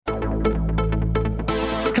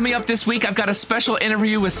Coming up this week, I've got a special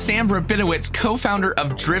interview with Sam Rabinowitz, co-founder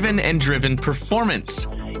of Drivyn and Drivyn Performance.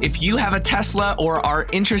 If you have a Tesla or are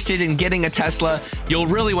interested in getting a Tesla, you'll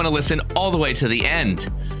really want to listen all the way to the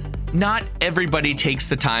end. Not everybody takes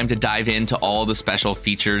the time to dive into all the special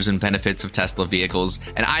features and benefits of Tesla vehicles.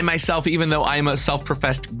 And I myself, even though I'm a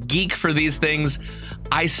self-professed geek for these things,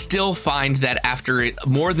 I still find that after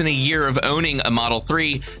more than a year of owning a Model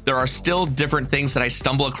 3, there are still different things that I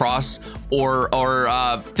stumble across or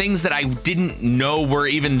things that I didn't know were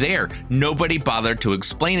even there. Nobody bothered to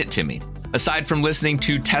explain it to me. Aside from listening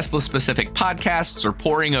to Tesla-specific podcasts or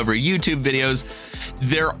poring over YouTube videos,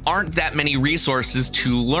 there aren't that many resources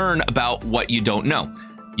to learn about what you don't know.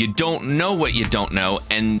 You don't know what you don't know,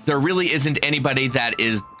 and there really isn't anybody that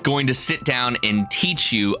is going to sit down and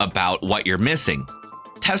teach you about what you're missing.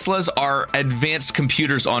 Teslas are advanced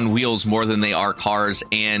computers on wheels more than they are cars,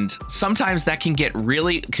 and sometimes that can get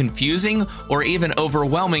really confusing or even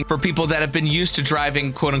overwhelming for people that have been used to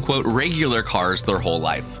driving quote-unquote regular cars their whole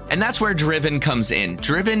life. And that's where Drivyn comes in.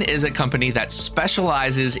 Drivyn is a company that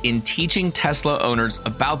specializes in teaching Tesla owners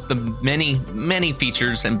about the many, many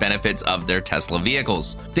features and benefits of their Tesla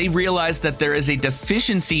vehicles. They realize that there is a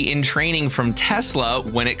deficiency in training from Tesla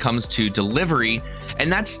when it comes to delivery,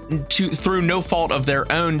 and that's through no fault of their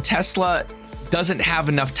own. Tesla doesn't have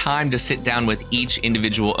enough time to sit down with each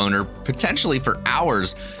individual owner, potentially for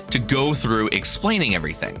hours, to go through explaining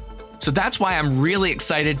everything. So that's why I'm really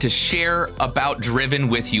excited to share about Drivyn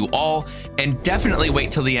with you all, and definitely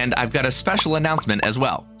wait till the end. I've got a special announcement as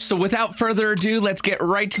well. So without further ado, let's get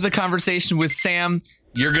right to the conversation with Sam.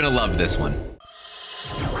 You're gonna love this one.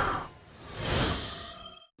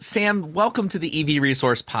 Sam, welcome to the EV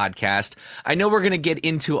Resource Podcast. I know we're going to get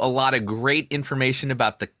into a lot of great information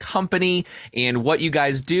about the company and what you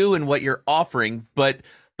guys do and what you're offering. But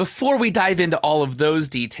before we dive into all of those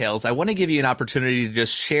details, I want to give you an opportunity to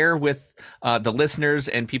just share with the listeners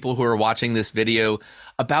and people who are watching this video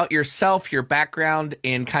about yourself, your background,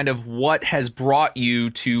 and kind of what has brought you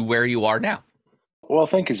to where you are now. Well,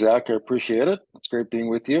 thank you, Zach. I appreciate it. It's great being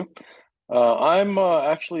with you. I'm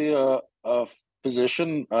actually a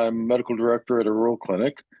physician. I'm medical director at a rural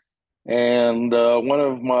clinic, and one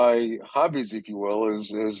of my hobbies, if you will,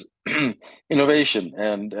 is innovation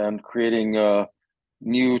and creating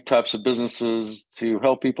new types of businesses to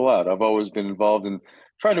help people out. I've always been involved in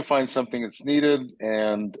trying to find something that's needed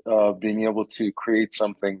and being able to create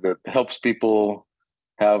something that helps people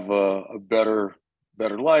have a better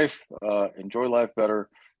life, enjoy life better,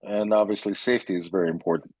 and obviously safety is very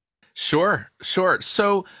important. Sure.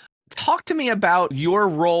 So talk to me about your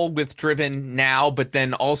role with Drivyn now, but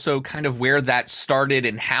then also kind of where that started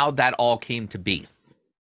and how that all came to be.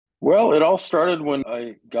 Well, it all started when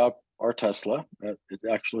I got our Tesla.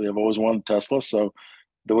 Actually, I've always wanted a Tesla, so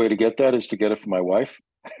the way to get that is to get it for my wife,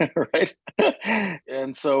 right?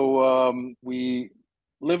 And so we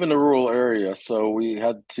live in a rural area, so we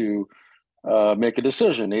had to make a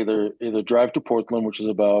decision, either drive to Portland, which is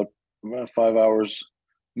about 5 hours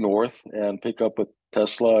north, and pick up a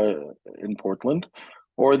Tesla in Portland,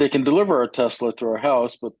 or they can deliver our Tesla to our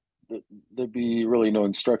house, but there'd be really no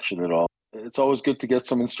instruction at all. It's always good to get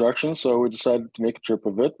some instruction, so we decided to make a trip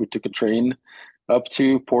of it. We took a train up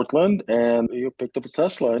to Portland and we picked up a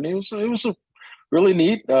Tesla, and it was really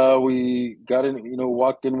neat. We got in,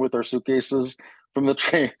 walked in with our suitcases from the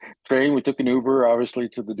train. We took an Uber, obviously,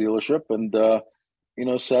 to the dealership,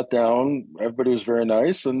 and sat down. Everybody was very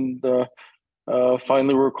nice, and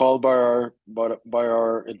finally, we were called by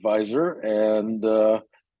our advisor and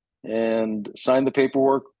signed the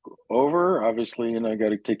paperwork over. Obviously, I got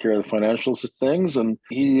to take care of the financials of things, and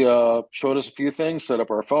he showed us a few things, set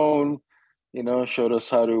up our phone, showed us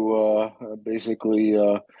how to basically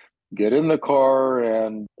get in the car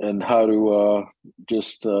and how to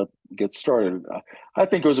just get started. I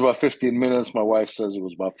think it was about 15 minutes. My wife says it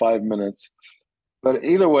was about 5 minutes. But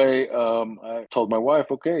either way, I told my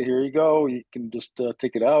wife, okay, here you go. You can just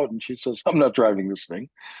take it out. And she says, I'm not driving this thing.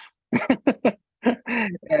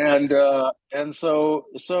 and so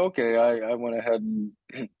okay, I went ahead and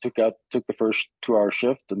took the first 2-hour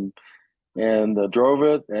shift and drove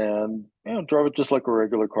it, and drove it just like a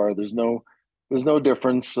regular car. There's no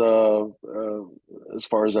difference as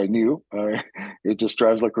far as I knew. It just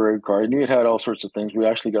drives like a regular car. I knew it had all sorts of things. We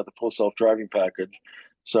actually got the full self-driving package.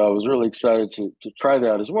 So I was really excited to try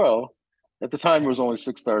that as well. At the time, it was only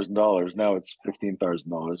 $6,000. Now it's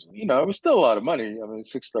 $15,000. It was still a lot of money. I mean,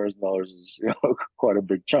 $6,000 is quite a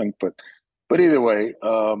big chunk. But either way,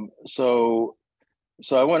 so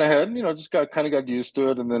I went ahead and just got used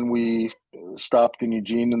to it. And then we stopped in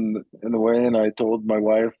Eugene in the way, and I told my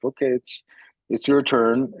wife, okay, it's your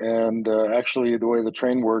turn. And actually, the way the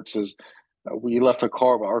train works is we left our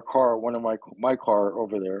car, one of my car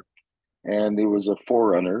over there, and it was a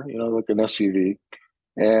Forerunner, like an SUV.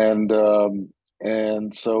 And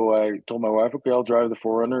so I told my wife, okay, I'll drive the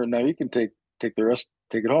Forerunner, and now you can take the rest,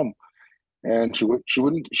 take it home. And she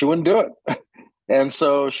wouldn't do it. And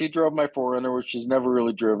so she drove my Forerunner, which she's never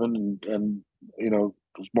really driven, and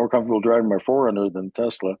was more comfortable driving my Forerunner than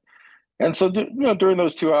Tesla. And so, during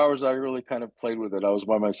those 2 hours, I really kind of played with it. I was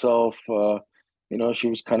by myself. She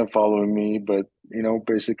was kind of following me, but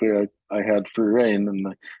basically, I had free reign,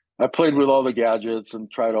 and I played with all the gadgets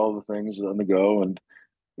and tried all the things on the go, and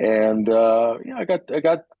yeah, I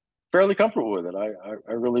got fairly comfortable with it.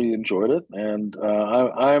 I really enjoyed it, and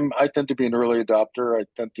I tend to be an early adopter. I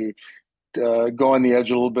tend to go on the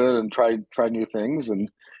edge a little bit and try new things,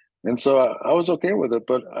 and so I was okay with it.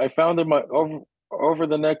 But I found that my over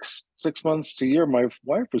the next 6 months to a year, my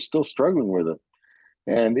wife was still struggling with it.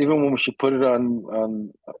 And even when she put it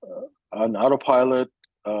on autopilot,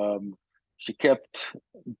 she kept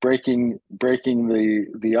breaking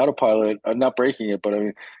the autopilot, not breaking it, but I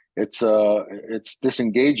mean it's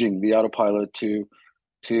disengaging the autopilot to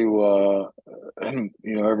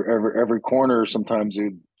every corner. Sometimes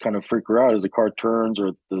it kind of freak her out as the car turns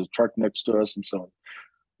or the truck next to us and so on.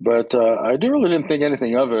 But really didn't think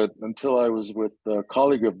anything of it until I was with a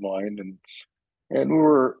colleague of mine, and we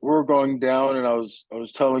were going down, and I was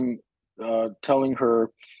telling her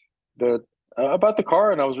that about the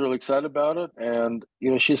car, and I was really excited about it. And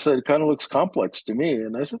she said it kind of looks complex to me,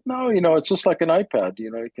 and I said no, it's just like an iPad.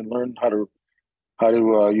 You can learn how to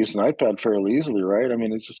use an iPad fairly easily, right? I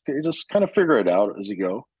mean, it's just you just kind of figure it out as you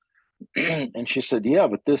go. And she said, yeah,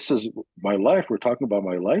 but this is my life. We're talking about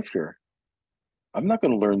my life here. I'm not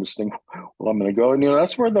going to learn this thing while I'm going to go. And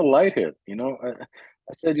that's where the light hit. I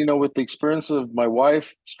said, with the experience of my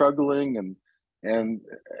wife struggling and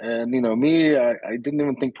me, I didn't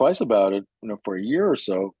even think twice about it. For a year or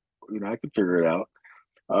so, I could figure it out.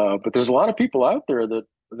 But there's a lot of people out there that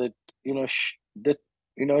that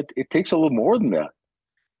it takes a little more than that.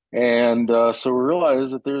 And so we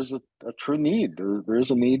realized that there's a true need. There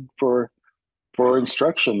is a need for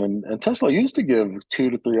instruction. And Tesla used to give 2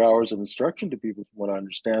 to 3 hours of instruction to people, from what I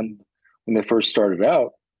understand, when they first started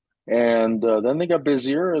out. And then they got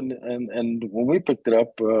busier. And when we picked it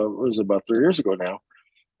up, it was about 3 years ago now.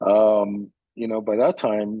 By that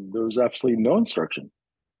time, there was absolutely no instruction.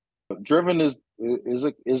 Drivyn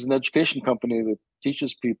is an education company that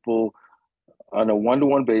teaches people on a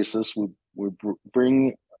one-to-one basis. We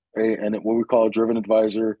bring what we call a Drivyn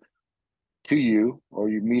advisor to you, or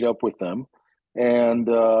you meet up with them, and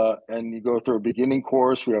you go through a beginning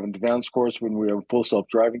course. We have an advanced course, when we have a full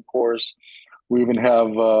self-driving course. We even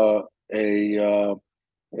have a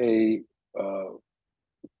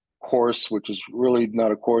course, which is really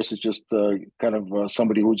not a course. It's just kind of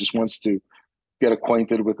somebody who just wants to get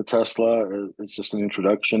acquainted with the Tesla. It's just an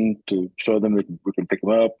introduction to show them that we can pick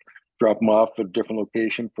them up, drop them off at a different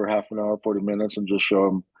location for half an hour, 40 minutes, and just show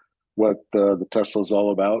them what the Tesla is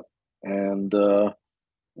all about. And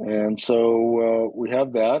so we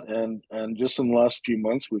have that, and just in the last few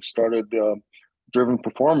months, we've started Drivyn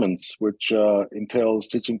Performance, which entails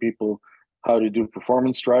teaching people how to do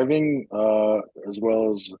performance driving, as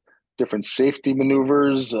well as different safety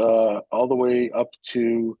maneuvers, all the way up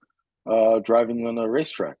to driving on a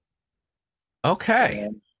racetrack. Okay.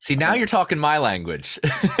 See, now you're talking my language,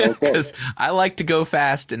 Okay. because I like to go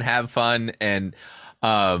fast and have fun, and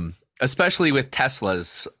especially with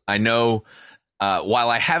Teslas. I know while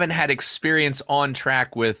I haven't had experience on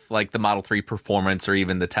track with like the Model 3 Performance or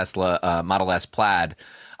even the Tesla Model S Plaid,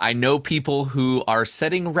 I know people who are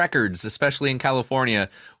setting records, especially in California,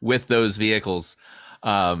 with those vehicles.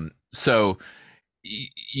 So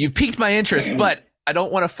you've piqued my interest, but I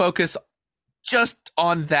don't want to focus just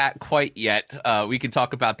on that quite yet. We can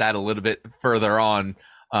talk about that a little bit further on.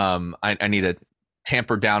 I need to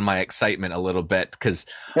tamper down my excitement a little bit, because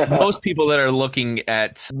most people that are looking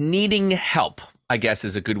at needing help, I guess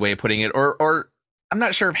is a good way of putting it, or I'm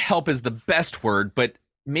not sure if help is the best word, but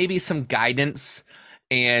maybe some guidance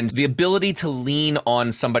and the ability to lean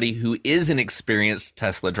on somebody who is an experienced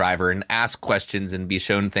Tesla driver and ask questions and be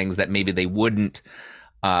shown things that maybe they wouldn't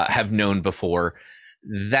have known before.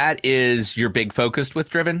 That is your big focus with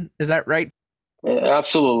Drivyn, is that right?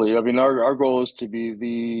 Absolutely. I mean, our goal is to be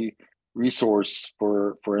the resource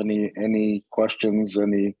for any questions,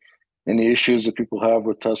 any issues that people have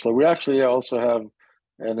with Tesla. We actually also have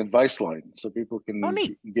an advice line, so people Oh, can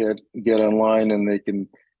neat. get online, and they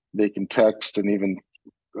can text, and even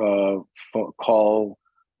call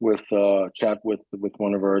with chat with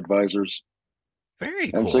one of our advisors.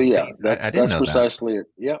 Very And so, cool. yeah, See, I didn't that's know that. precisely it.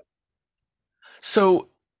 Yeah. So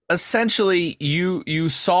essentially, you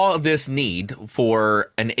saw this need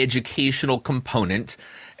for an educational component,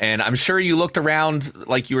 and I'm sure you looked around,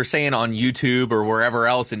 like you were saying, on YouTube or wherever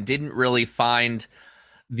else, and didn't really find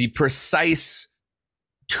the precise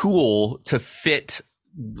tool to fit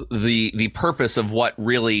the purpose of what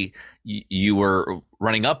really you were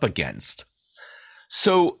running up against.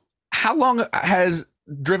 So, how long has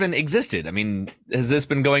Drivyn existed? I mean, has this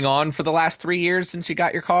been going on for the last 3 years since you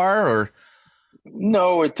got your car, or?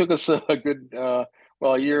 No, it took us a good,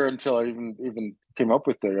 well, a year until I even came up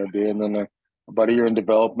with the idea, and then about a year in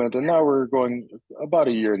development, and now we're going about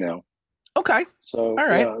a year now. Okay, So all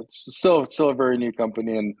right. yeah, it's still a very new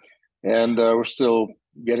company, and we're still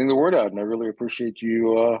getting the word out. And I really appreciate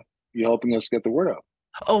you helping us get the word out.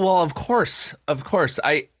 Oh well, of course, of course.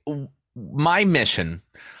 My mission,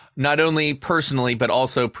 not only personally but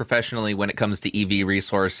also professionally, when it comes to EV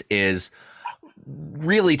resource, is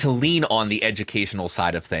really to lean on the educational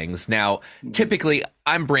side of things. Now, Mhm. typically,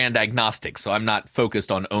 I'm brand agnostic, so I'm not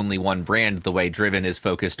focused on only one brand the way Drivyn is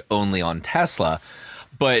focused only on Tesla.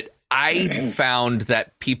 But I found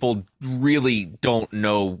that people really don't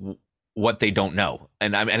know what they don't know,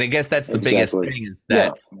 and I guess that's the biggest Exactly. thing is Yeah.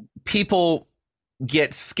 that people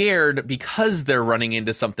get scared because they're running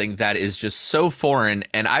into something that is just so foreign.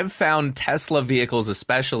 And I've found Tesla vehicles,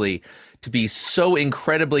 especially, to be so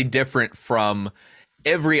incredibly different from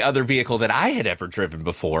every other vehicle that I had ever driven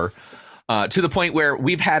before. To the point where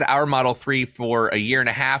we've had our Model 3 for a year and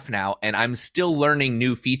a half now, and I'm still learning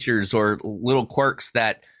new features or little quirks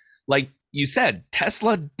that, like you said,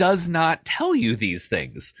 Tesla does not tell you these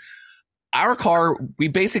things. Our car, we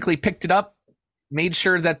basically picked it up, made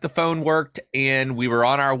sure that the phone worked, and we were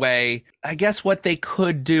on our way. I guess what they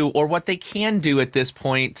could do or what they can do at this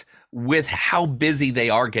point with how busy they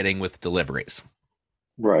are getting with deliveries.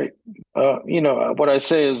 Right. What I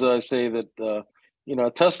say is I say that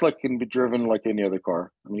a Tesla can be driven like any other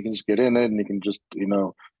car. I mean, you can just get in it and you can just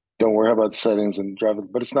don't worry about settings and drive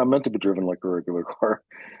it. But it's not meant to be driven like a regular car.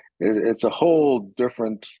 It's a whole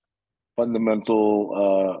different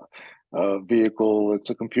fundamental vehicle. It's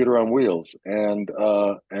a computer on wheels, and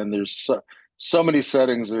there's so many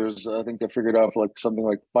settings. There's I think I figured out like something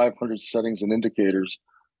like 500 settings and indicators,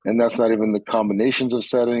 and that's not even the combinations of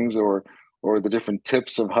settings or the different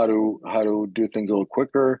tips of how to do things a little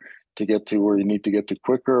quicker to get to where you need to get to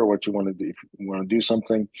quicker or what you want to do if you want to do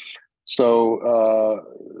something. So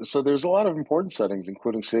there's a lot of important settings,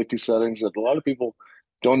 including safety settings that a lot of people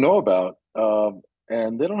don't know about,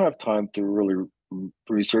 and they don't have time to really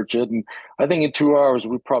research it. And I think in 2 hours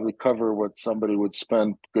we probably cover what somebody would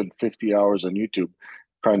spend good 50 hours on YouTube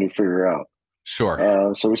trying to figure out.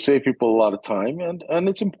 Sure. So we save people a lot of time, and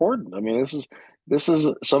it's important. I mean, this is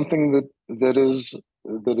something that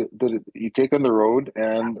you take on the road,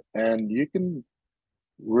 and you can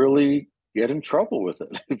really get in trouble with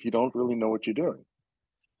it if you don't really know what you're doing.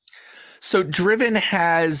 So Drivyn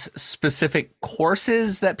has specific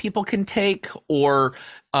courses that people can take, or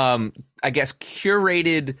I guess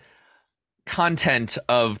curated content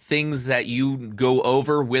of things that you go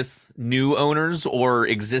over with new owners or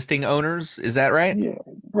existing owners. Is that right? Yeah,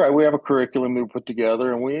 right. We have a curriculum we put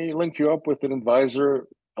together, and we link you up with an advisor,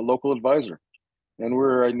 a local advisor. And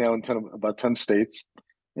we're right now in about 10 states,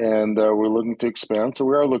 and we're looking to expand. So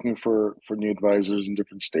we are looking for new advisors in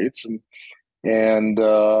different states, and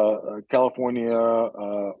California,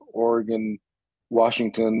 Oregon,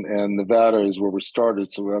 Washington, and Nevada is where we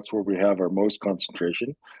started. So that's where we have our most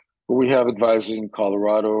concentration. But we have advisors in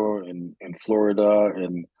Colorado and in Florida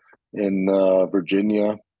and in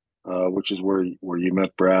Virginia, which is where you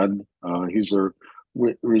met Brad. He's our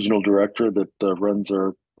regional director that runs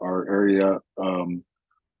our area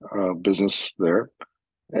business there.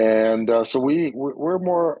 And so we're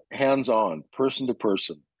more hands on, person to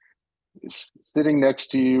person, sitting next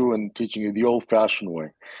to you and teaching you the old fashioned way,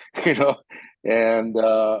 you know, and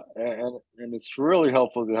it's really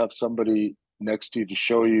helpful to have somebody next to you to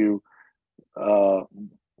show you uh,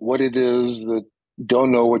 what it is that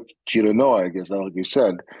don't know what you don't know. I guess, like you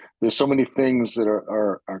said, there's so many things that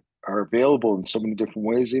are available in so many different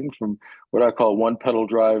ways, even from what I call one pedal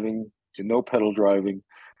driving to no pedal driving.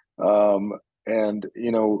 And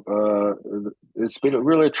it's been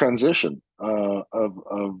really a transition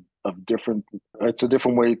of different. It's a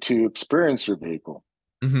different way to experience your vehicle.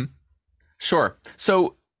 Hmm. Sure.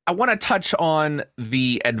 So I want to touch on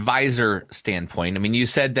the advisor standpoint. I mean, you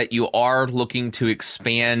said that you are looking to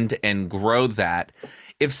expand and grow that.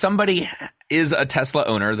 If somebody is a Tesla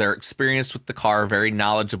owner, they're experienced with the car, very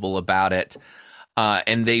knowledgeable about it,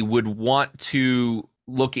 and they would want to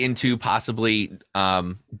look into possibly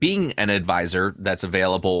being an advisor that's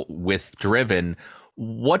available with Drivyn,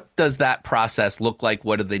 what does that process look like?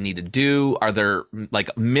 What do they need to do? Are there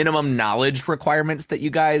like minimum knowledge requirements that you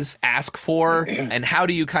guys ask for? And how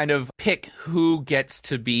do you kind of pick who gets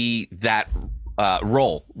to be that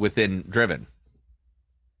role within Drivyn?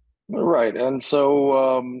 Right. And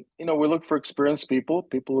so, we look for experienced people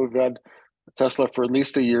who've had a Tesla for at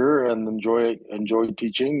least a year and enjoy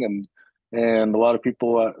teaching, and a lot of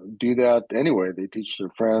people do that anyway. They teach their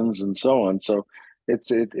friends and so on. So it's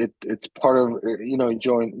part of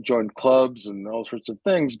join clubs and all sorts of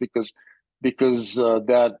things because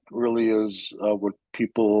that really is what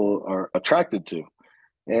people are attracted to,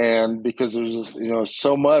 and because there's just,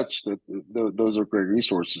 so much that those are great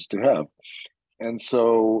resources to have. And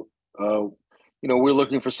so, uh, we're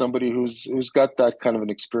looking for somebody who's got that kind of an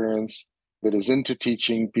experience, that is into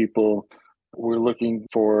teaching people. We're looking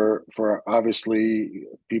for obviously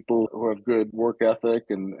people who have good work ethic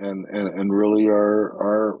and really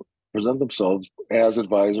are present themselves as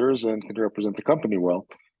advisors and can represent the company well.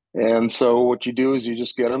 And so what you do is you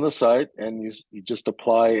just get on the site and you just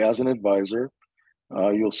apply as an advisor.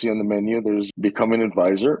 You'll see on the menu there's become an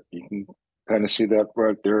advisor. You can kind of see that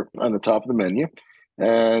right there on the top of the menu.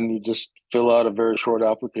 And you just fill out a very short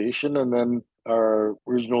application, and then our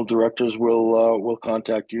regional directors will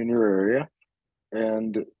contact you in your area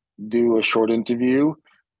and do a short interview,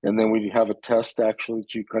 and then we have a test actually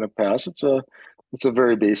that you kind of pass. It's a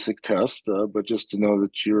very basic test, but just to know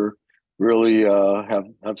that you're really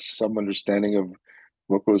have some understanding of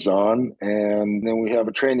what goes on, and then we have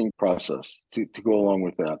a training process to go along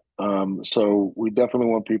with that. So we definitely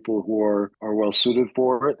want people who are well suited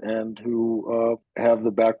for it and who have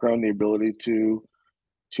the background, the ability to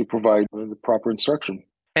provide the proper instruction.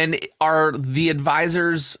 And are the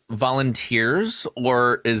advisors volunteers,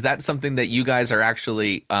 or is that something that you guys are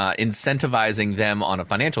actually incentivizing them on a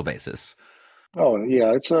financial basis? Oh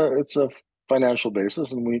yeah, it's a financial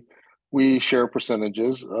basis, and we share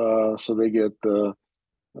percentages, so they get the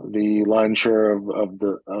lion's share of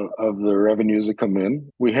the revenues that come in.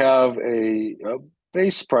 We have a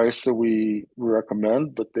base price that we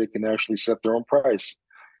recommend, but they can actually set their own price.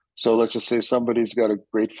 So let's just say somebody's got a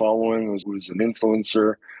great following, who's an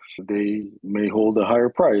influencer. They may hold a higher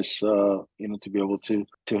price, to be able to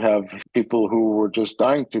have people who were just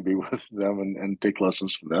dying to be with them and take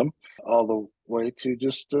lessons from them, all the way to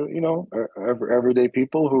just everyday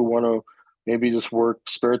people who want to maybe just work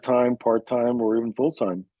spare time, part time, or even full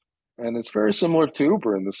time. And it's very similar to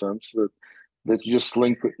Uber in the sense that you just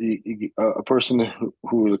link a person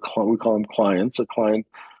who we call them clients. A client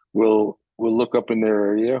will look up in their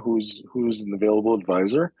area who's an available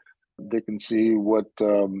advisor. They can see what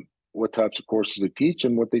types of courses they teach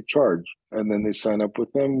and what they charge, and then they sign up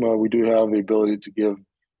with them. We do have the ability to give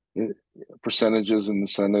percentages and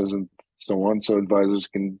incentives and so on, so advisors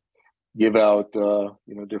can give out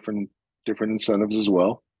different incentives as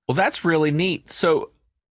well. Well, that's really neat. So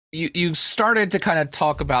you started to kind of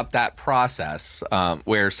talk about that process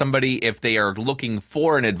where somebody, if they are looking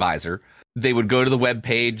for an advisor, they would go to the web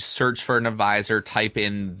page, search for an advisor, type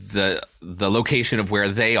in the location of where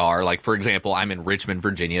they are. Like, for example, I'm in Richmond,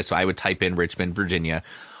 Virginia, so I would type in Richmond, Virginia.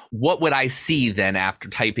 What would I see then after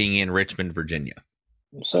typing in Richmond, Virginia?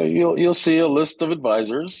 So you'll see a list of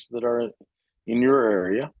advisors that are in your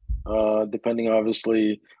area, depending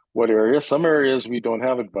obviously what area. Some areas we don't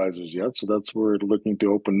have advisors yet, so that's where we're looking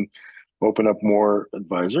to open up more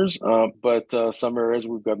advisors. But some areas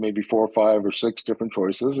we've got maybe 4 or 5 or 6 different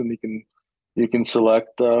choices, and you can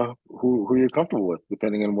select who you're comfortable with,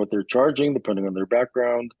 depending on what they're charging, depending on their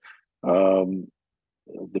background, um,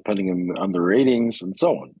 depending on the ratings, and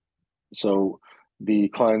so on. So the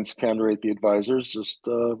clients can rate the advisors. Just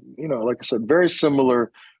like I said, very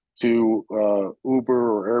similar to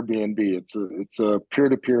Uber or Airbnb. It's a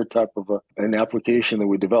peer-to-peer type of an application that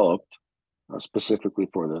we developed specifically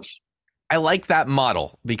for this. I like that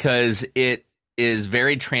model because it is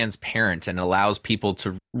very transparent and allows people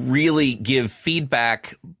to really give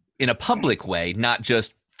feedback in a public way, not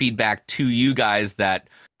just feedback to you guys that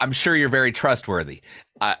I'm sure you're very trustworthy.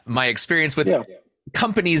 My experience with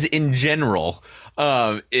companies in general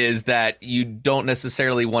is that you don't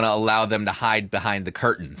necessarily want to allow them to hide behind the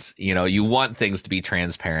curtains. You want things to be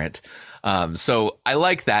transparent. So I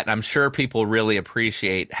like that. And I'm sure people really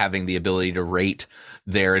appreciate having the ability to rate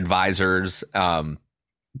their advisors.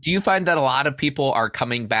 Do you find that a lot of people are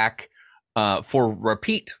coming back for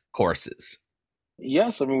repeat courses?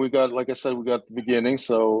 Yes, I mean like I said, we got the beginning,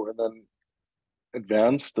 so and then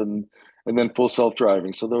advanced and then full self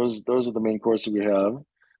driving. So those are the main courses we have.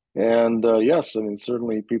 And yes, I mean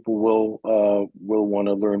certainly people will want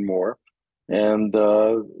to learn more. And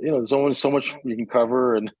there's only so much you can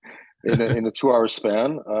cover in a 2 hour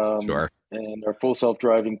span. Sure. And our full self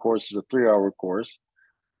driving course is a 3 hour course.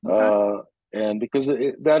 Okay. Uh, and because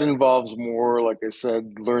that involves more, like I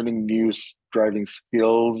said, learning new driving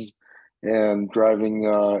skills and driving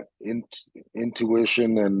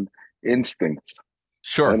intuition and instincts.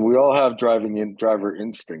 Sure. And we all have driver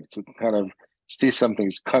instincts. We can kind of see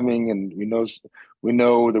something's coming, and we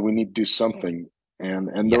know that we need to do something. And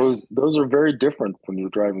those Yes. those are very different when you're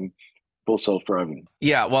driving full self driving.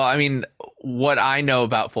 Yeah, well, I mean, what I know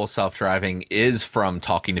about full self-driving is from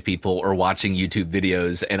talking to people or watching YouTube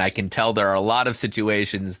videos, and I can tell there are a lot of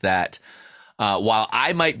situations that while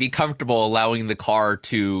I might be comfortable allowing the car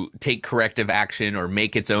to take corrective action or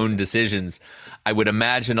make its own decisions, I would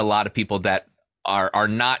imagine a lot of people that are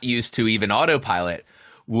not used to even autopilot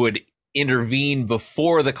would intervene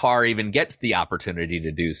before the car even gets the opportunity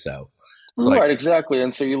to do so. It's like, Right, exactly.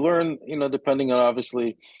 And so you learn, depending on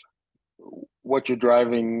obviously what your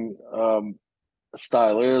driving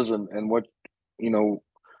style is and what you know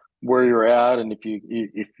where you're at, and if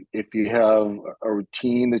you have a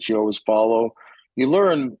routine that you always follow, you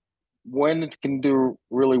learn when it can do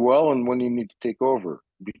really well and when you need to take over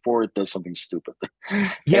before it does something stupid.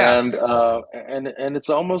 yeah, And it's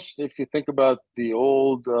almost, if you think about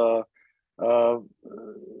uh,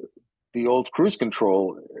 the old cruise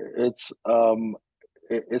control, it's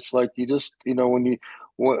it's like you just when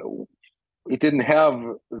you it didn't have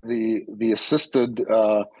the assisted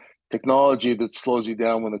technology that slows you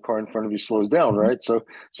down when the car in front of you slows down, right? So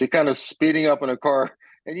you're kind of speeding up in a car,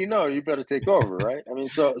 and you better take over, right? I mean,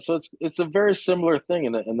 so it's a very similar thing,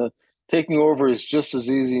 and the taking over is just as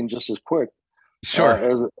easy and just as quick sure.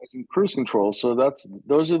 as in cruise control. So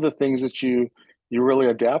those are the things that you really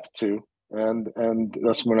adapt to, and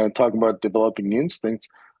that's when I talk about developing the instincts.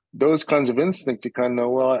 Those kinds of instincts, you kind of know.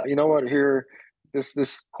 Well, you know what? Here,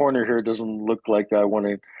 this corner here doesn't look like I want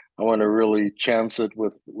to. I want to really chance it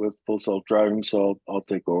with full self driving, so I'll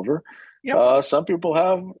take over. Yep, Some people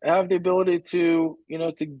have the ability to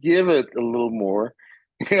to give it a little more,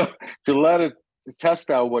 you know, to let it to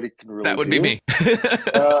test out what it can that really would be do. me.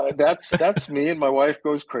 That's me, and my wife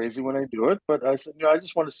goes crazy when I do it. But I said, I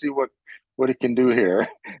just want to see what it can do here.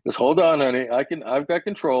 Just hold on, honey. I've got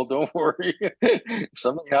control. Don't worry. If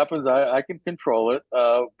something happens, I can control it.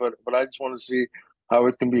 But I just want to see how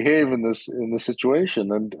it can behave in this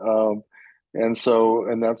situation, and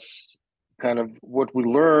that's kind of what we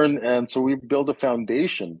learn, and so we build a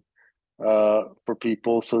foundation for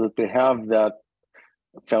people so that they have that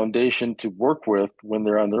foundation to work with when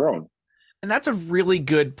they're on their own. And that's a really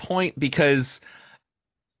good point because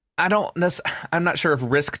I'm not sure if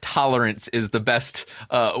risk tolerance is the best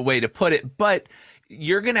way to put it, but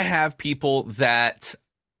you're going to have people that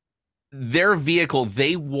their vehicle,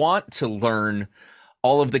 they want to learn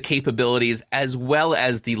all of the capabilities as well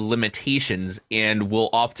as the limitations and will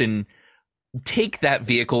often take that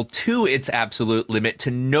vehicle to its absolute limit to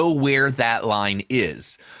know where that line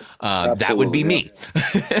is. That would be Absolutely, me.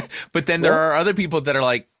 But then there yeah. are other people that are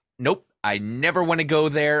like, nope, I never want to go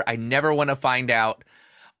there. I never want to find out.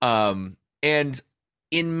 And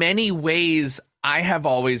in many ways, I have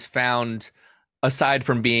always found, aside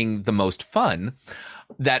from being the most fun,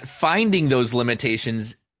 that finding those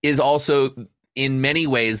limitations is also in many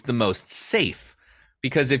ways the most safe.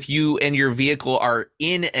 Because if you and your vehicle are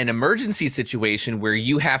in an emergency situation where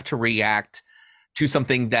you have to react to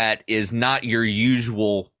something that is not your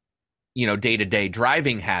usual, day-to-day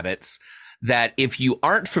driving habits, that if you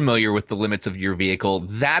aren't familiar with the limits of your vehicle,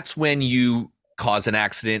 that's when you cause an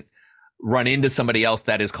accident, run into somebody else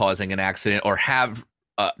that is causing an accident, or have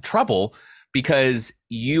trouble because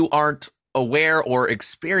you aren't aware or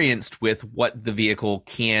experienced with what the vehicle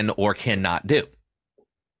can or cannot do.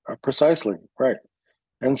 Precisely, right.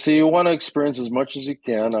 And so you want to experience as much as you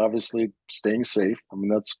can, obviously staying safe. I mean,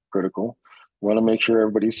 that's critical. You want to make sure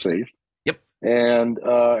everybody's safe, Yep.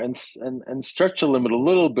 and stretch the limit a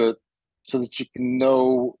little bit so that you can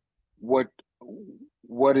know what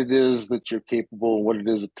what it is that you're capable, what it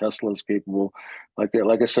is that Tesla is capable. Like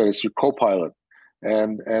I said, it's your co-pilot,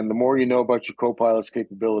 and the more you know about your co-pilot's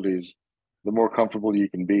capabilities, the more comfortable you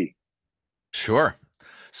can be. Sure.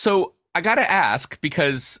 So I got to ask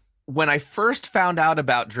because when I first found out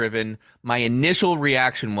about Drivyn, my initial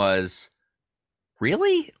reaction was,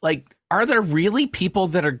 really? Like, are there really people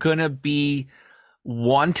that are going to be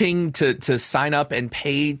wanting to sign up and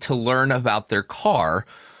pay to learn about their car?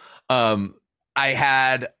 I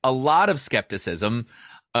had a lot of skepticism,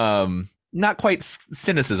 not quite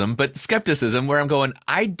cynicism, but skepticism, where I'm going,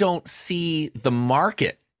 I don't see the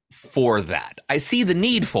market for that. I see the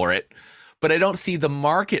need for it, but I don't see the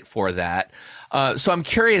market for that. So I'm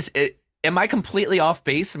curious, am I completely off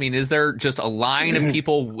base? I mean, is there just a line of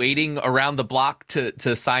people waiting around the block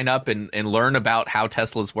to sign up and learn about how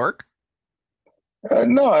Teslas work?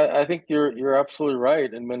 No, I think you're absolutely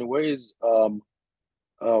right. In many ways,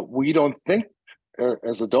 we don't think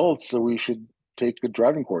as adults that we should take a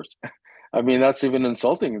driving course. I mean, that's even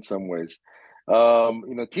insulting in some ways.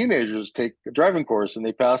 Teenagers take a driving course and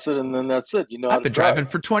they pass it, and then that's it. You know how I've to been drive. driving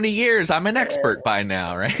for 20 years. I'm an expert by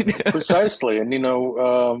now, right? Precisely, and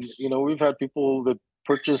we've had people that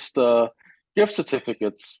purchased gift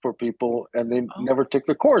certificates for people, and they Oh, never took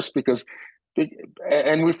the course because,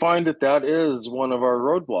 and we find that that is one of our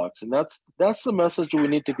roadblocks, and that's the message we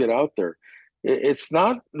need to get out there. It's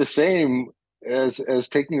not the same as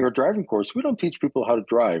taking a driving course. We don't teach people how to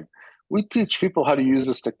drive. We teach people how to use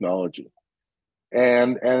this technology,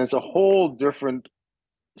 and it's a whole different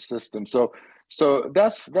system. So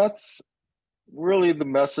that's really the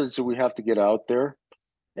message that we have to get out there,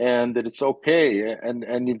 and that it's okay.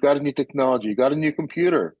 And you've got a new technology, you got a new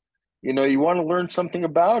computer, you want to learn something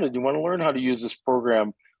about it, you want to learn how to use this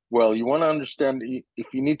program well, you want to understand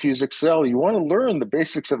if you need to use Excel, you want to learn the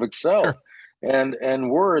basics of Excel sure.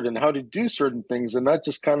 and Word and how to do certain things, and not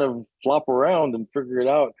just kind of flop around and figure it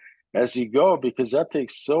out as you go, because that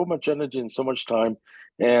takes so much energy and so much time.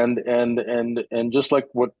 And just like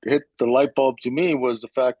what hit the light bulb to me was the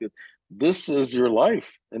fact that this is your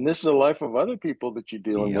life, and this is the life of other people that you're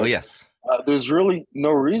dealing Oh, with. yes. There's really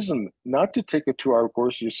no reason not to take a 2 hour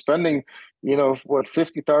course. You're spending, what,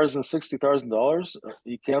 $50,000, $60,000.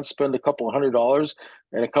 You can't spend a couple of $100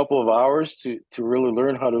 and a couple of hours to really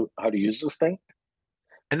learn how to use this thing.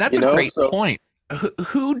 And that's a great So point.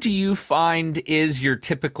 Who do you find is your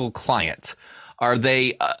typical client? Are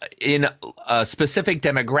they in a specific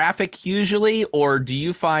demographic usually, or do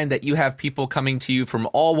you find that you have people coming to you from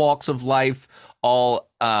all walks of life, all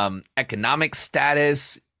economic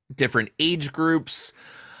status, different age groups?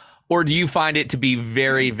 Or do you find it to be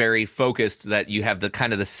very, very focused that you have the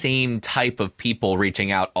kind of the same type of people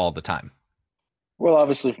reaching out all the time? well,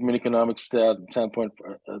 obviously, from an economic standpoint,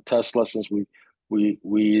 Tesla, since we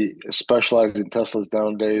specialize in Teslas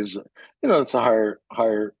nowadays, it's a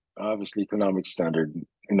higher obviously economic standard.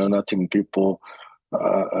 Not too many people, that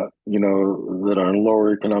are in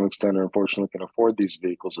lower economic standard, unfortunately, can afford these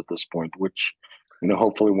vehicles at this point. Which,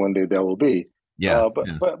 hopefully one day that will be. Yeah. But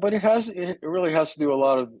Yeah. it really has to do a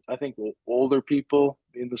lot of, I think, older people,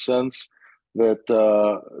 in the sense that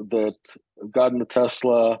got into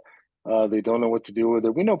Tesla. They don't know what to do with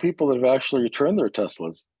it. We know people that have actually returned their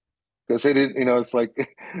Teslas because they didn't. It's like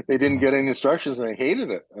they didn't get any instructions and they hated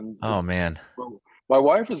it. And Oh, man. well, my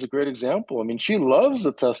wife is a great example. I mean, she loves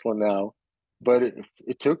the Tesla now, but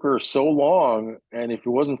it took her so long. And if it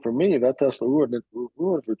wasn't for me, that Tesla, we would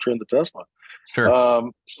have returned the Tesla.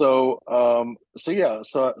 Sure. So yeah,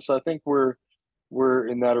 so I think we're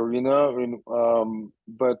in that arena. I mean,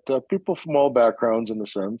 but people from all backgrounds, in a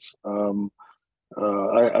sense.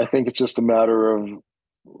 I think it's just a matter of.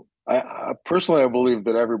 I personally, I believe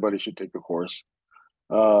that everybody should take a course.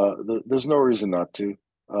 There's no reason not to.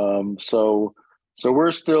 So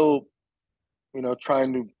we're still,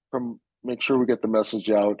 trying to make sure we get the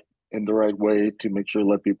message out in the right way, to make sure to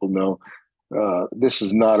let people know this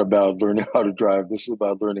is not about learning how to drive. This is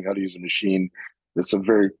about learning how to use a machine that's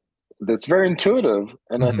that's very intuitive.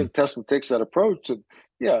 And I Mhm. think Tesla takes that approach.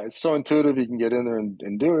 Yeah, it's so intuitive. You can get in there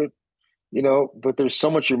and do it, but there's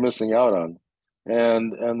so much you're missing out on.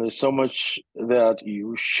 And there's so much that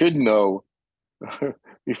you should know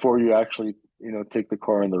before you actually, take the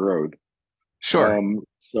car on the road. Sure.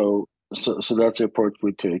 So that's the approach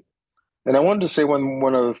we take. And I wanted to say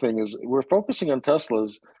one other thing is we're focusing on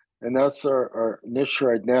Teslas, and that's our niche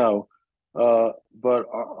right now. But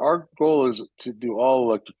our goal is to do all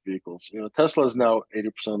electric vehicles. Tesla is now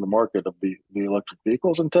 80% of the market of the electric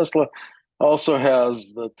vehicles, and Tesla also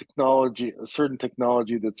has the technology, a certain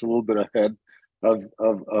technology that's a little bit ahead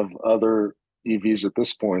of other EVs at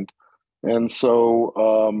this point. And so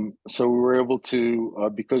we were able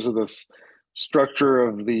to, because of this structure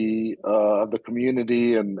of the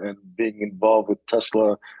community, and being involved with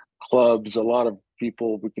Tesla clubs, a lot of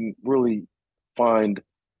people, we can really find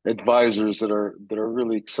advisors that are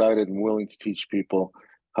really excited and willing to teach people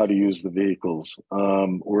how to use the vehicles.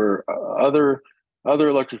 Where other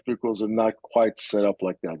electric vehicles are not quite set up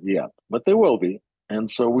like that yet, but they will be. And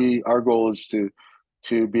so our goal is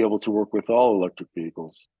to be able to work with all electric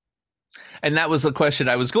vehicles. And that was the question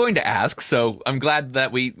I was going to ask. So I'm glad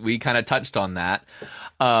that we kind of touched on that.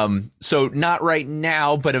 So not right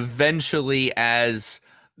now, but eventually, as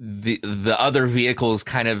the other vehicles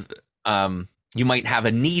kind of you might have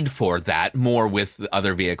a need for that more with the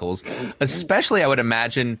other vehicles, especially I would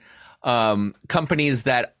imagine companies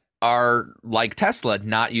that are like Tesla,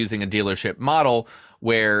 not using a dealership model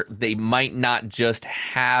where they might not just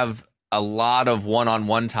have a lot of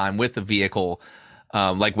one-on-one time with the vehicle,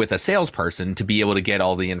 like with a salesperson, to be able to get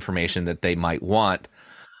all the information that they might want.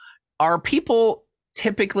 Are people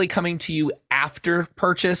typically coming to you after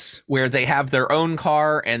purchase where they have their own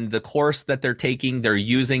car and the course that they're taking, they're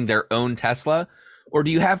using their own Tesla? Or do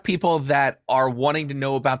you have people that are wanting to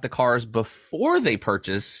know about the cars before they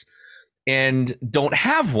purchase and don't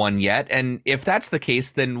have one yet? And if that's the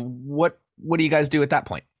case, then what do you guys do at that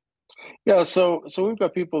point? Yeah, so we've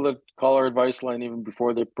got people that call our advice line even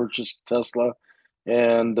before they purchase Tesla,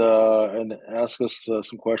 and ask us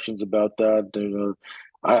some questions about that.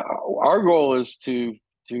 Our goal is to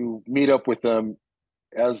meet up with them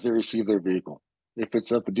as they receive their vehicle. If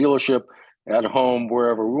it's at the dealership, at home,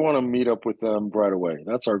 wherever, we want to meet up with them right away.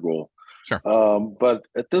 That's our goal. Sure. But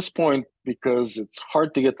at this point, because it's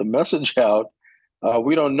hard to get the message out,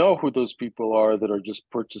 we don't know who those people are that are just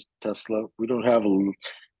purchased Tesla. We don't have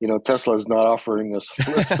Tesla is not offering us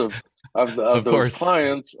a list of Of those course.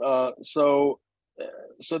 clients. So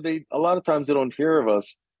they a lot of times they don't hear of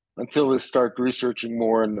us until they start researching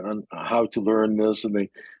more on how to learn this, and they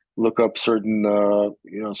look up certain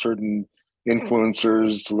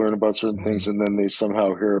influencers to learn about certain things, and then they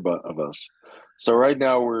somehow hear about of us. So right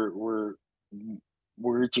now we're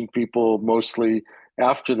reaching people mostly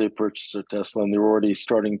after they purchase their Tesla, and they're already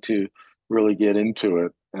starting to really get into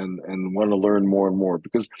it and want to learn more and more,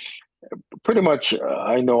 because pretty much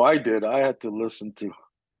I know I had to listen to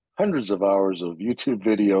hundreds of hours of YouTube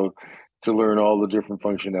video to learn all the different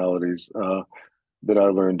functionalities that I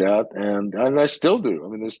learned at, and I still do. I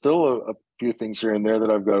mean, there's still a few things here and there that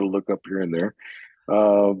I've got to look up here and there.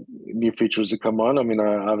 New features that come on. I mean,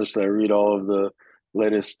 obviously I read all of the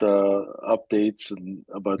latest updates and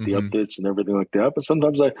about the Mm-hmm. updates and everything like that. But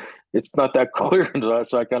sometimes it's not that clear,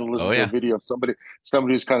 so I kind of listen Oh, to a yeah. video of somebody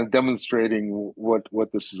who's kind of demonstrating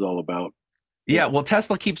what this is all about. Yeah, well,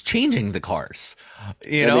 Tesla keeps changing the cars.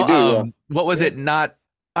 And they do, yeah. What was Yeah. it? Not,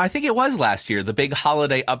 I think it was last year, the big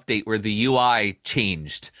holiday update where the UI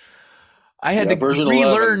changed. I had Yeah, to version 11,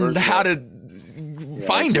 relearn version how 11. to Yeah,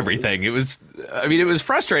 find everything. It was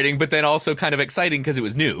frustrating, but then also kind of exciting because it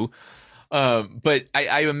was new. But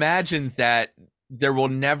I imagine that there will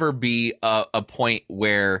never be a point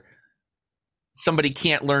where somebody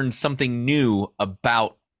can't learn something new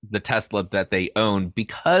about the Tesla that they own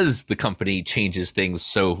because the company changes things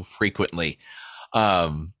so frequently.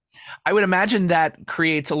 I would imagine that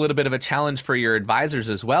creates a little bit of a challenge for your advisors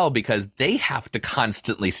as well, because they have to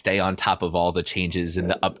constantly stay on top of all the changes and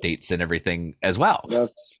the updates and everything as well.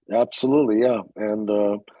 That's absolutely, yeah. And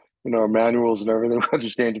our manuals and everything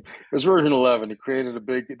understand. It was version 11. It created a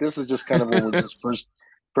big. This is just kind of when we just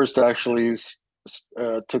first actually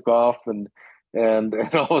took off, and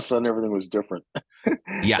all of a sudden everything was different.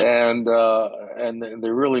 Yeah. And they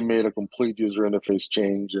really made a complete user interface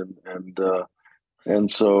change,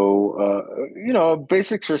 and so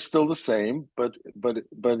basics are still the same, but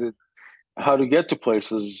how to get to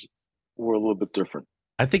places were a little bit different.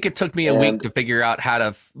 I think it took me a week And to figure out how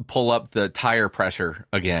to pull up the tire pressure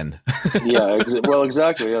again. yeah, well,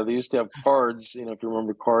 exactly. Yeah, they used to have cards, if you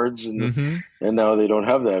remember cards, and Hmm. and now they don't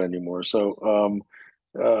have that anymore. So,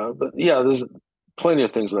 but yeah, there's plenty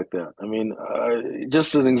of things like that. I mean,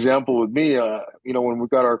 just an example with me, when we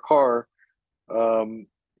got our car,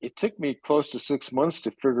 it took me close to 6 months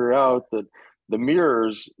to figure out that the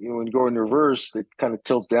mirrors, when you go in reverse, they kind of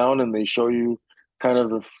tilt down and they show you kind of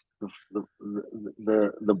the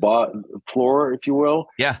floor, if you will,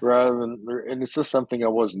 Yeah. rather than, and it's just something I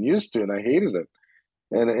wasn't used to, and I hated it.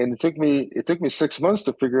 And it took me 6 months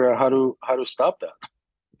to figure out how to stop that,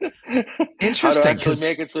 how to Interesting, actually because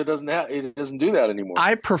make it so it doesn't do that anymore.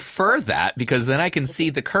 I prefer that because then I can see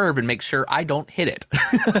the curb and make sure I don't hit it.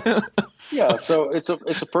 Yeah, So, so it's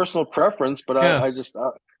a personal preference, but yeah.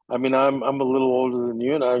 I mean, I'm a little older than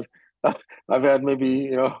you, and I've had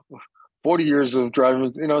maybe 40 years of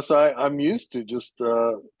driving, so I'm used to just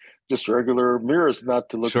regular mirrors, not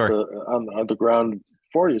to look at Sure. on the ground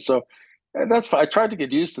for you. So, and that's fine. I tried to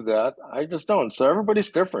get used to that. I just don't. So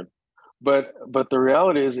everybody's different, but the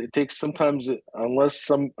reality is, it takes sometimes,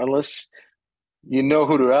 unless you know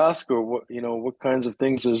who to ask, or what kinds of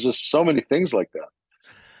things. There's just so many things like that.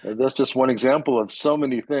 And that's just one example of so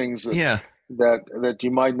many things Yeah. that you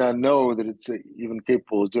might not know that it's even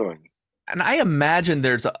capable of doing. And I imagine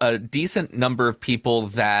there's a decent number of people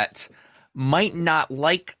that might not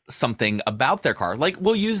like something about their car. Like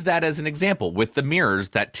we'll use that as an example with the mirrors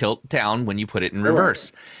that tilt down when you put it in Right.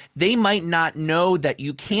 reverse. They might not know that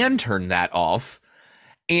you can turn that off,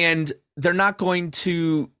 and they're not going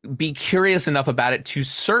to be curious enough about it to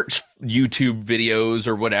search YouTube videos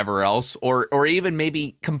or whatever else, or even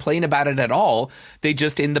maybe complain about it at all. They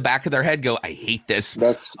just in the back of their head go, "I hate this,"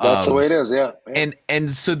 That's the way it is. Yeah. Yeah.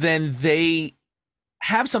 and so then they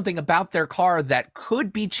have something about their car that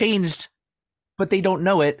could be changed, but they don't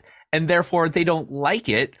know it, and therefore they don't like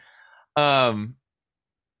it. Um,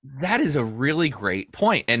 that is a really great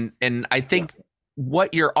point, and I Yeah. think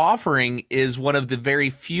what you're offering is one of the very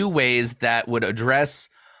few ways that would address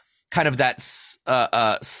kind of that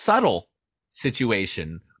subtle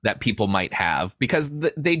situation that people might have because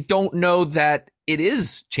they don't know that it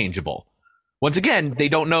is changeable. Once again, they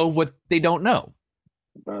don't know what they don't know.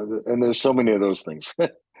 And there's so many of those things.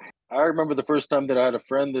 I remember the first time that I had a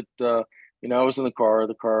friend that, I was in the car,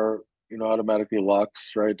 automatically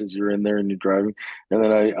locks, right, as you're in there and you're driving. And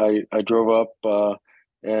then I drove up,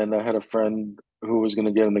 and I had a friend who was going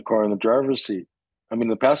to get in the car in the driver's seat. I mean,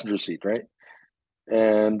 the passenger seat, right?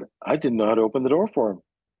 And I didn't know how to open the door for him.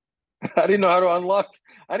 I didn't know how to unlock.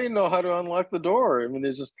 I didn't know how to unlock the door. I mean,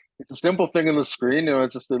 it's a simple thing on the screen.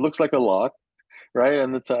 It looks like a lock, right?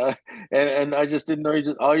 And I just didn't know.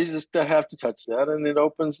 You just have to touch that, and it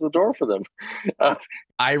opens the door for them. Uh,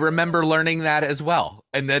 I remember learning that as well.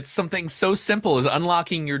 And that's something so simple as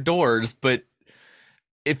unlocking your doors, but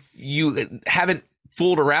if you haven't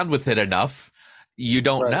fooled around with it enough, you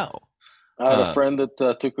don't right. know. I had a Uh, friend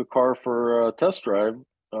that took a car for a test drive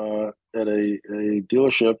at a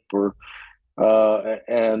dealership,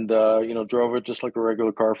 and drove it just like a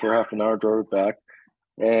regular car for half an hour, drove it back,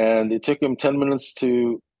 and it took him 10 minutes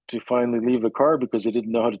to finally leave the car because he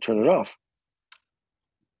didn't know how to turn it off.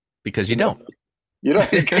 because you You know, don't. you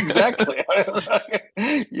don't exactly.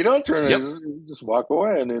 You don't turn it; Yep. you just walk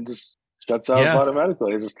away, and it just shuts off Yeah.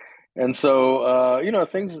 automatically. And so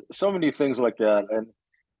things, so many things like that.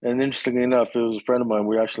 And interestingly enough, it was a friend of mine.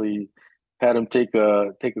 We actually had him take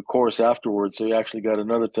a course afterwards, so he actually got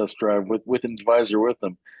another test drive with an advisor with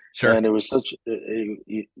him. Sure. And it was such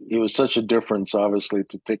a difference, obviously,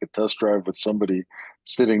 to take a test drive with somebody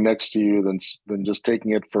sitting next to you than just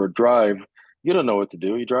taking it for a drive. You don't know what to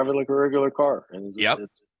do. You drive it like a regular car, and Yep.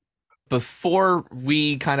 Before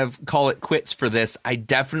we kind of call it quits for this, I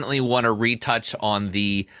definitely want to retouch on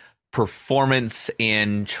the performance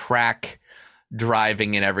and track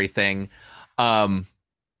driving and everything. Um,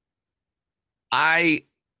 I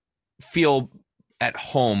feel at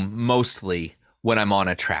home mostly when I'm on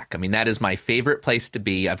a track. I mean, that is my favorite place to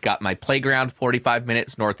be. I've got my playground 45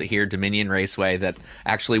 minutes north of here, Dominion Raceway, that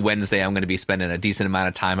actually Wednesday I'm going to be spending a decent amount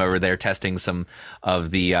of time over there testing some of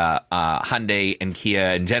the Hyundai and Kia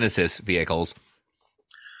and Genesis vehicles.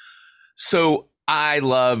 So I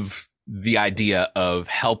love the idea of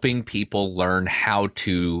helping people learn how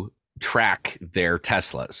to track their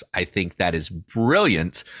Teslas. I think that is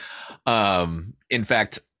brilliant. In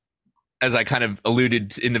fact, as I kind of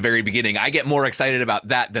alluded in the very beginning, I get more excited about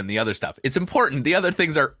that than the other stuff. It's important. The other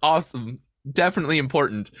things are awesome, definitely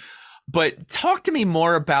important. But talk to me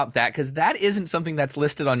more about that because that isn't something that's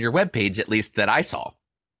listed on your webpage, at least that I saw.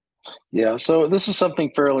 Yeah, so this is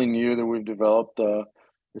something fairly new that we've developed.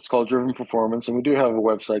 It's called Driven Performance, and we do have a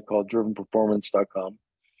website called drivenperformance.com.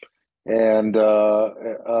 And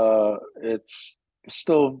it's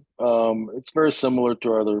still it's very similar to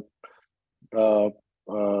our other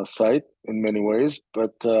site in many ways,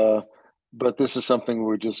 but this is something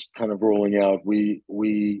we're just kind of rolling out.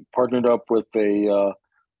 We partnered up with a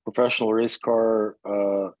professional race car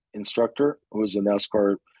instructor who's a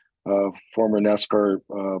NASCAR former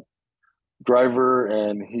NASCAR driver,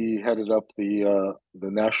 and he headed up the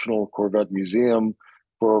National Corvette Museum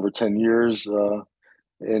for over 10 years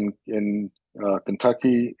in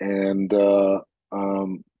Kentucky, and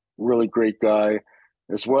really great guy.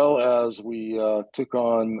 As well as we took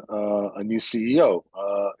on a new CEO.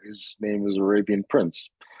 His name is Arabian Prince,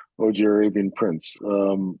 OG Arabian Prince.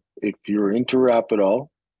 If you're into rap at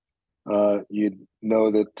all, you'd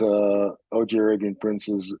know that OG Arabian Prince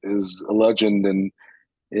is a legend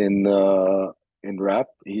in rap.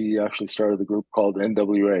 He actually started the group called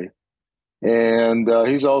NWA, and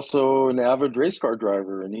he's also an avid race car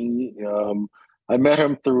driver. And I met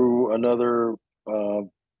him through another uh,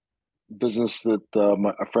 business that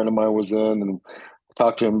a friend of mine was in, and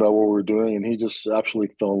talked to him about what we were doing, and he just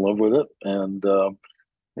absolutely fell in love with it.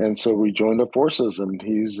 And so we joined up forces, and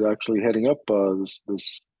he's actually heading up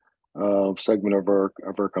this segment of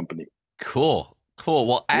our company. Cool. Cool.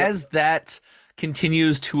 Well, Yep. as that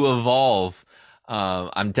continues to evolve,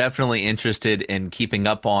 I'm definitely interested in keeping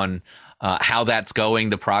up on how that's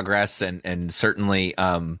going, the progress, and certainly,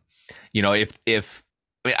 if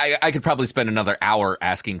I could probably spend another hour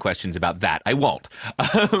asking questions about that. I won't.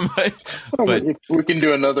 but, Well, but if we can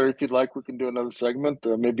do another, if you'd like, we can do another segment.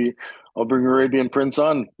 Maybe I'll bring Arabian Prince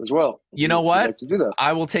on as well. you know If you'd what? like to do that.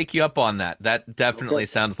 I will take you up on that. That definitely Okay.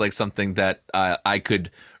 sounds like something that I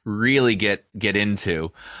could really get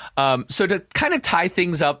into. So to kind of tie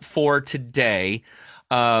things up for today,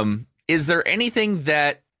 is there anything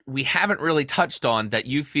that we haven't really touched on that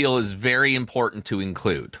you feel is very important to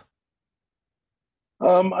include?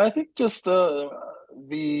 I think just the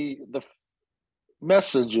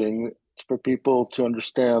messaging for people to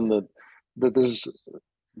understand that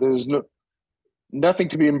there's nothing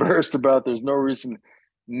to be embarrassed about. There's no reason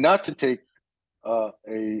not to take a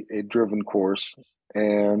driven course,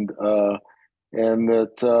 and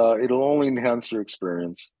that it'll only enhance your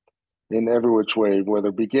experience in every which way,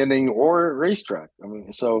 whether beginning or racetrack. I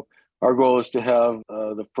mean, so our goal is to have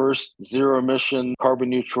the first zero emission, carbon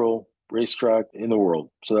neutral racetrack in the world.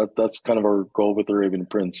 So that's kind of our goal with the Raven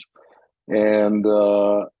Prince, and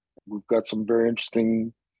we've got some very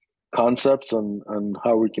interesting concepts on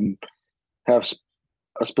how we can have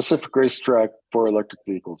a specific racetrack for electric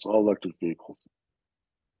vehicles, all electric vehicles.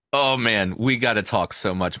 Oh man, we got to talk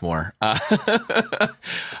so much more. All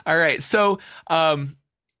right. So,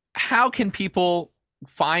 how can people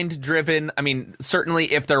find Drivyn? I mean,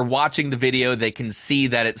 certainly if they're watching the video, they can see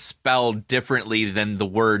that it's spelled differently than the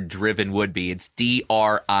word driven would be. It's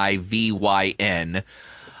Drivyn.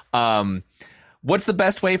 What's the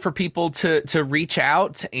best way for people to reach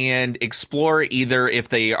out and explore, either if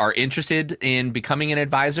they are interested in becoming an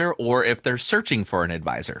advisor or if they're searching for an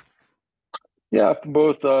advisor? Yeah,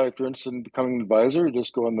 both. If you're interested in becoming an advisor, you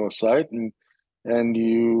just go on the site and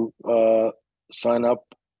you sign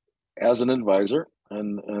up as an advisor,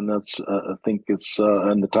 and that's I think it's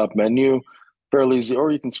in the top menu, fairly easy. Or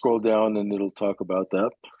you can scroll down and it'll talk about that.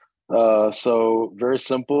 So very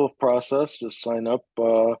simple process. Just sign up,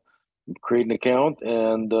 create an account,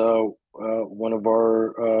 and one of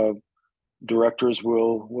our directors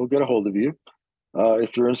will get a hold of you.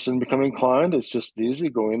 If you're interested in becoming a client, it's just easy.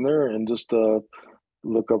 Go in there and just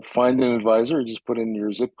look up, find an advisor. You just put in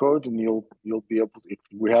your zip code, and you'll be able to, if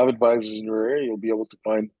we have advisors in your area, you'll be able to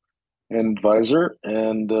find an advisor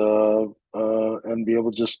and be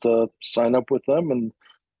able to just sign up with them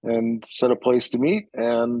and set a place to meet,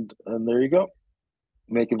 and there you go.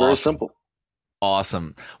 Make it very Awesome. simple.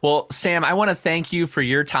 Awesome. Well, Sam, I want to thank you for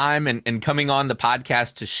your time and coming on the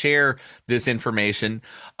podcast to share this information.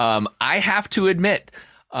 I have to admit,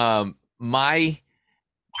 my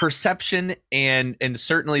perception and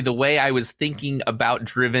certainly the way I was thinking about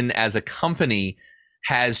Drivyn as a company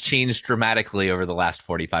has changed dramatically over the last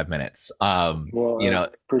 45 minutes. Well, I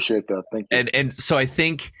appreciate that. Thank you. And so I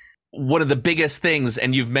think one of the biggest things,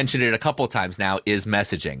 and you've mentioned it a couple of times now, is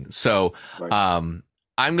messaging. So, right.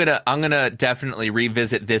 I'm gonna definitely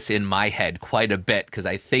revisit this in my head quite a bit, because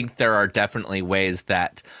I think there are definitely ways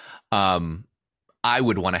that I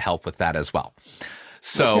would want to help with that as well.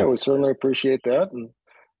 So okay, we certainly appreciate that, and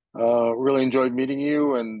really enjoyed meeting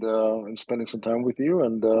you and spending some time with you,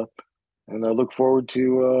 and I look forward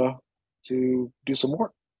to do some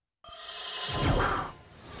more.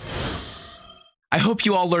 I hope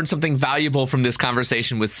you all learned something valuable from this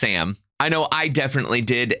conversation with Sam. I know I definitely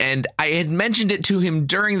did, and I had mentioned it to him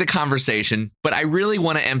during the conversation, but I really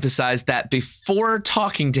want to emphasize that before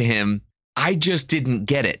talking to him, I just didn't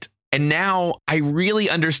get it. And now I really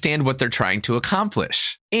understand what they're trying to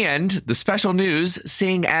accomplish. And the special news,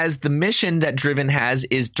 seeing as the mission that Drivyn has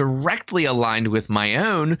is directly aligned with my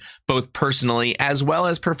own, both personally as well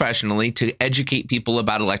as professionally, to educate people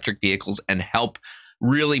about electric vehicles and help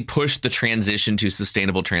really push the transition to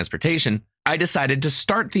sustainable transportation, I decided to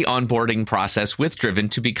start the onboarding process with Drivyn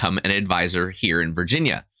to become an advisor here in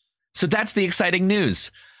Virginia. So that's the exciting news.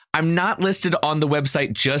 I'm not listed on the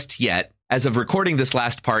website just yet as of recording this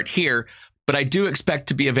last part here, but I do expect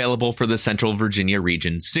to be available for the Central Virginia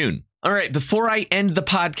region soon. All right, before I end the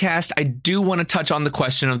podcast, I do want to touch on the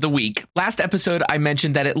question of the week. Last episode, I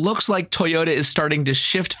mentioned that it looks like Toyota is starting to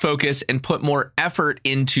shift focus and put more effort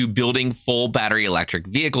into building full battery electric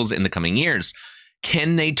vehicles in the coming years.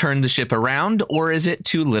 Can they turn the ship around, or is it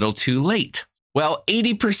too little too late? Well,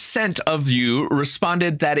 80% of you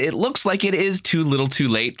responded that it looks like it is too little too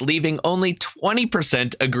late, leaving only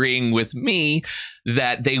 20% agreeing with me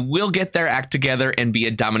that they will get their act together and be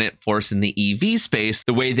a dominant force in the EV space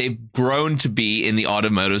the way they've grown to be in the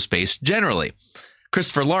automotive space generally.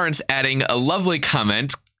 Christopher Lawrence adding a lovely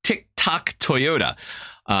comment, TikTok Toyota.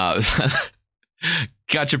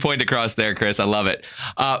 Got your point across there, Chris. I love it.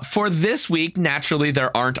 For this week, naturally,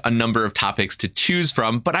 there aren't a number of topics to choose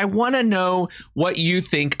from, but I want to know what you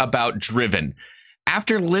think about Drivyn.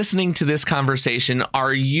 After listening to this conversation,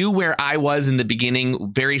 are you where I was in the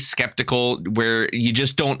beginning, very skeptical, where you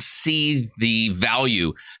just don't see the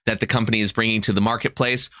value that the company is bringing to the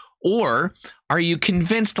marketplace? Or are you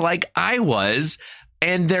convinced like I was,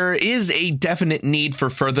 and there is a definite need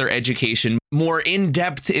for further education, more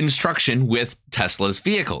in-depth instruction with Tesla's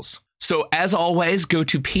vehicles? So as always, go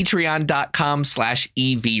to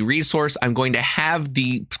patreon.com/EV resource. I'm going to have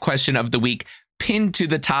the question of the week pinned to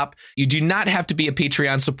the top. You do not have to be a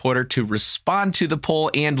Patreon supporter to respond to the poll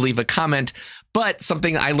and leave a comment. But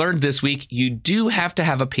something I learned this week, you do have to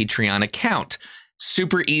have a Patreon account.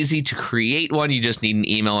 Super easy to create one. You just need an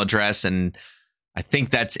email address. And I think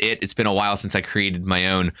that's it. It's been a while since I created my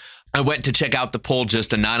own. I went to check out the poll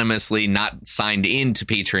just anonymously, not signed into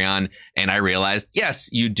Patreon. And I realized, yes,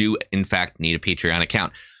 you do, in fact, need a Patreon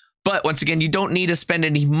account. But once again, you don't need to spend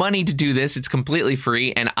any money to do this. It's completely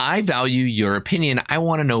free, and I value your opinion. I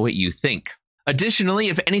want to know what you think. Additionally,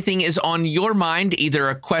 if anything is on your mind, either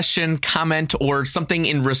a question, comment, or something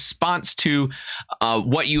in response to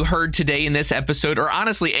what you heard today in this episode, or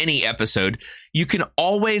honestly any episode, you can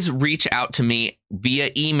always reach out to me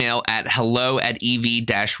via email at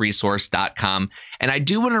hello@ev-resource.com. And I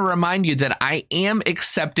do want to remind you that I am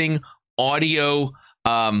accepting audio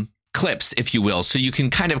clips, if you will. So you can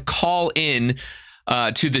kind of call in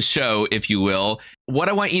to the show, if you will. What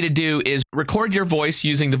I want you to do is record your voice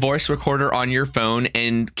using the voice recorder on your phone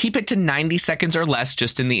and keep it to 90 seconds or less,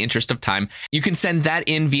 just in the interest of time. You can send that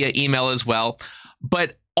in via email as well.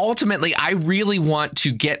 But ultimately, I really want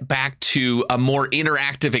to get back to a more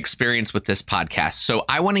interactive experience with this podcast. So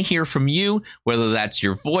I want to hear from you, whether that's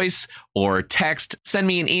your voice or text. Send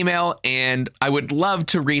me an email, and I would love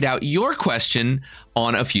to read out your question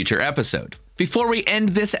on a future episode. Before we end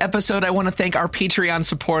this episode, I want to thank our Patreon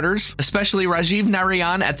supporters, especially Rajiv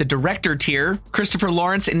Narayan at the director tier, Christopher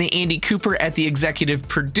Lawrence and Andy Cooper at the executive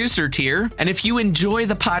producer tier. And if you enjoy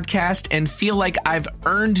the podcast and feel like I've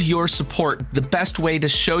earned your support, the best way to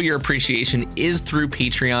show your appreciation is through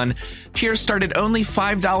Patreon. Tiers start at only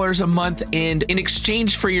 $5 a month, and in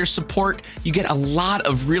exchange for your support, you get a lot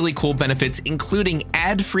of really cool benefits, including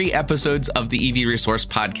ad-free episodes of the EV Resource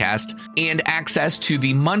podcast and access to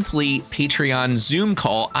the monthly Patreon Zoom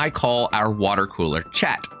call I call our water cooler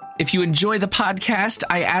chat. If you enjoy the podcast,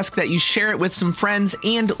 I ask that you share it with some friends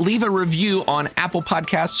and leave a review on Apple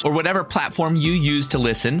Podcasts or whatever platform you use to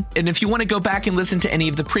listen. And if you want to go back and listen to any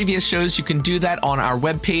of the previous shows, you can do that on our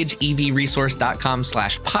webpage,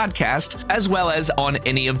 evresource.com/podcast, as well as on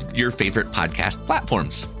any of your favorite podcast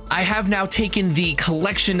platforms. I have now taken the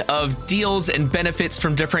collection of deals and benefits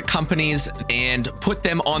from different companies and put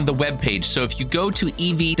them on the webpage. So if you go to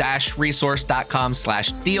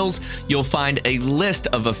ev-resource.com/deals, you'll find a list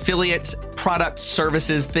of affiliates, products,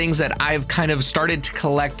 services, things that I've kind of started to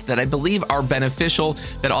collect that I believe are beneficial,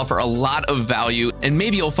 that offer a lot of value, and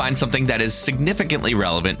maybe you'll find something that is significantly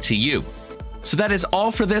relevant to you. So that is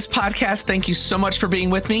all for this podcast. Thank you so much for being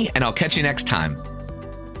with me, and I'll catch you next time.